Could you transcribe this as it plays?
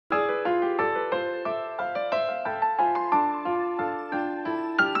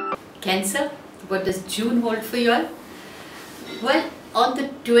Cancer, what does June hold for you all? Well, on the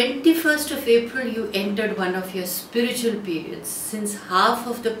 21st of April, you entered one of your spiritual periods, since half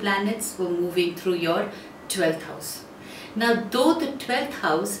of the planets were moving through your 12th house. Now, though the 12th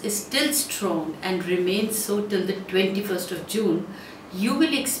house is still strong and remains so till the 21st of June, you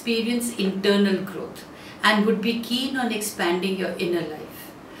will experience internal growth and would be keen on expanding your inner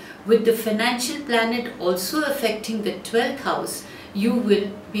life. With the financial planet also affecting the 12th house, you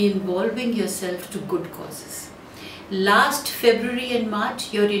will be involving yourself to good causes. Last February and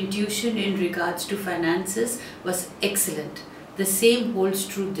March, your intuition in regards to finances was excellent. The same holds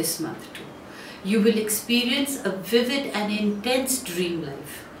true this month too. You will experience a vivid and intense dream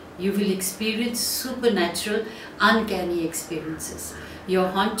life. You will experience supernatural, uncanny experiences. Your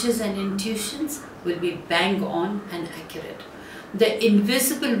haunches and intuitions will be bang on and accurate. The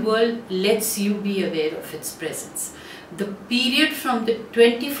invisible world lets you be aware of its presence. The period from the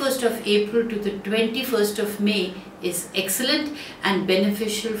 21st of April to the 21st of May is excellent and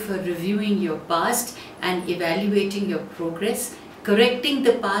beneficial for reviewing your past and evaluating your progress, correcting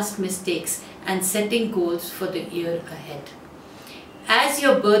the past mistakes and setting goals for the year ahead. As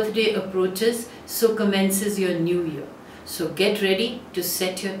your birthday approaches, so commences your new year. So get ready to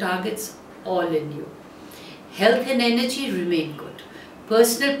set your targets all anew. Health and energy remain good.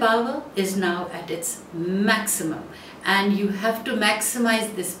 Personal power is now at its maximum, and you have to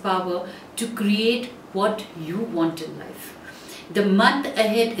maximize this power to create what you want in life. The month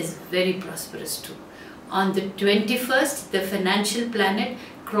ahead is very prosperous too. On the 21st, the financial planet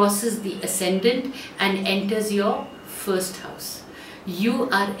crosses the ascendant and enters your first house. You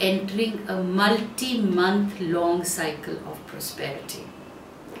are entering a multi-month long cycle of prosperity.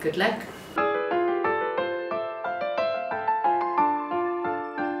 Good luck.